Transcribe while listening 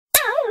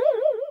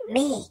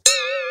me.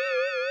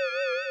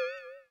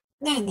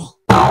 Nanny.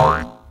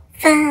 Fun.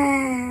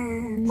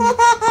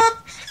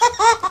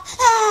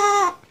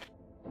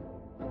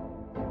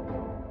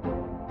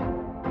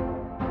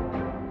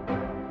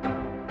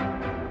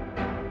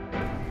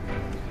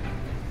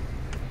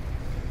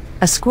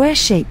 A square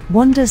shape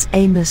wanders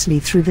aimlessly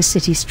through the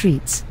city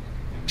streets.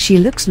 She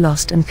looks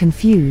lost and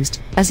confused,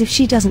 as if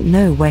she doesn't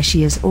know where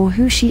she is or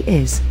who she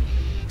is.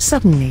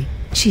 Suddenly,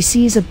 she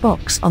sees a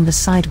box on the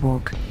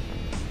sidewalk.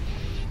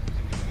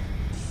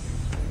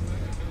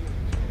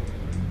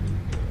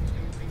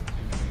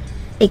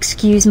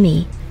 Excuse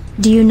me,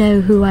 do you know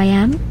who I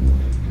am?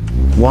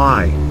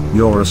 Why,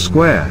 you're a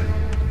square.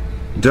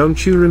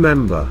 Don't you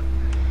remember?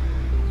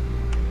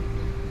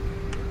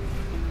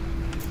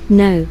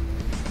 No.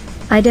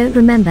 I don't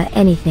remember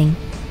anything.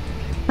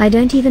 I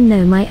don't even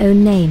know my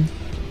own name.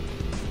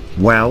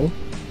 Well,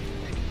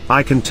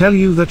 I can tell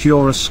you that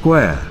you're a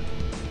square.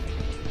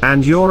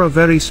 And you're a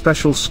very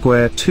special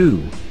square too.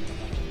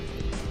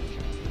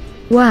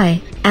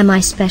 Why am I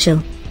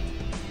special?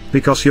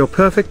 Because you're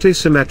perfectly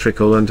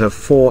symmetrical and have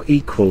 4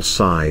 equal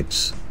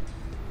sides.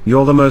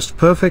 You're the most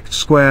perfect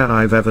square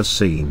I've ever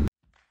seen.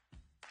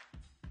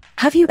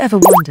 Have you ever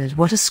wondered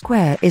what a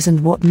square is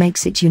and what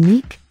makes it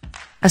unique?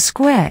 A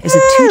square is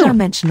a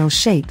two-dimensional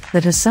shape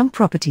that has some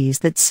properties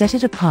that set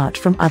it apart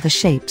from other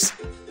shapes.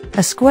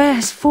 A square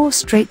has 4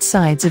 straight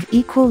sides of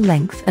equal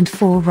length and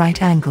 4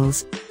 right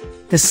angles.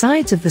 The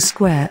sides of the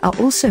square are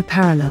also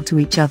parallel to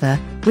each other,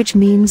 which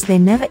means they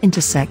never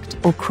intersect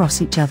or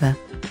cross each other.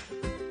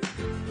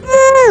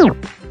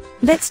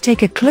 Let's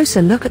take a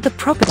closer look at the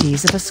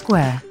properties of a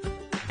square.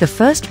 The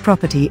first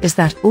property is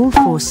that all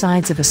 4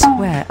 sides of a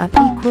square are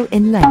equal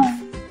in length.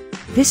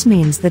 This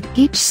means that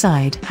each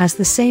side has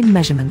the same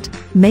measurement,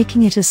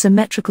 making it a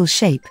symmetrical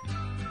shape.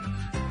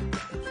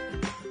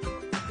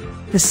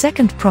 The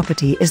second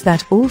property is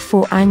that all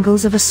 4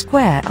 angles of a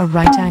square are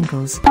right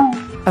angles.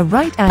 A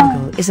right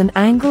angle is an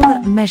angle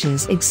that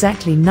measures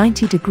exactly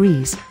 90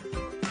 degrees.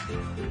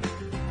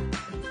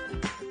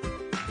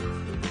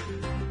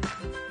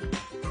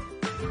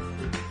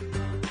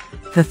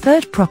 The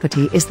third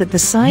property is that the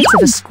sides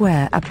of a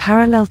square are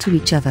parallel to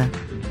each other.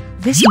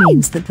 This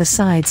means that the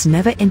sides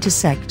never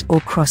intersect or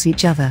cross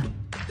each other.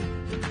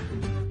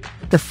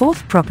 The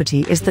fourth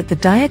property is that the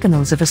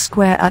diagonals of a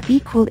square are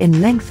equal in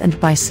length and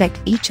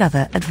bisect each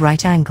other at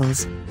right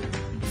angles.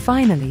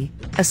 Finally,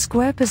 a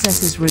square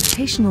possesses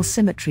rotational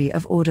symmetry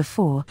of order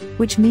 4,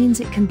 which means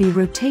it can be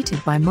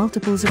rotated by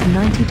multiples of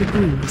 90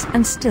 degrees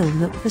and still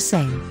look the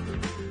same.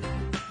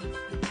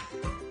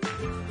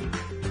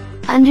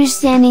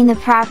 Understanding the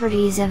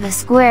properties of a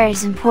square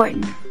is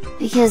important,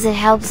 because it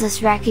helps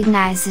us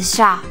recognize the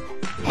shape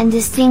and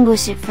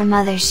distinguish it from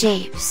other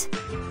shapes.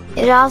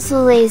 It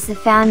also lays the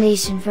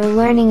foundation for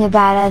learning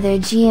about other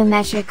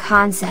geometric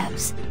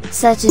concepts,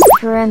 such as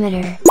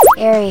perimeter,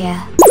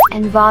 area,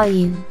 and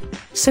volume.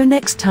 So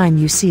next time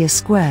you see a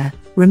square,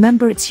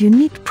 remember its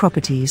unique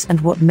properties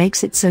and what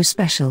makes it so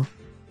special.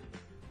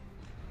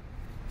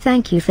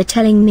 Thank you for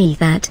telling me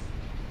that.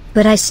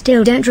 But I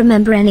still don't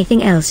remember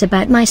anything else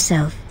about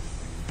myself.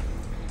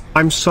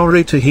 I'm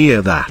sorry to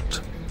hear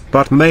that.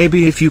 But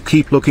maybe if you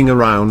keep looking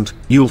around,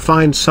 you'll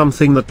find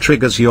something that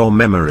triggers your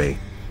memory.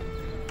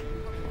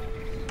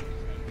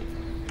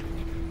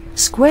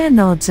 Square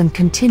nods and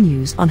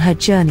continues on her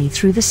journey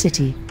through the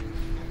city.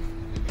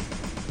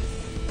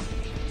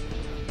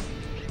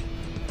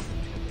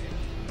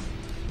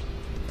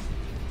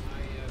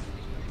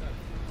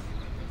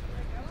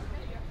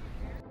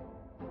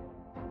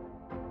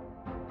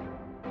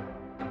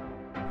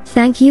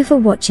 Thank you for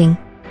watching.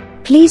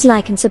 Please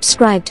like and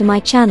subscribe to my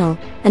channel,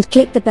 and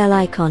click the bell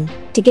icon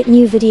to get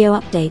new video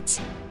updates.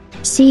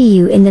 See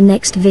you in the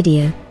next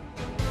video.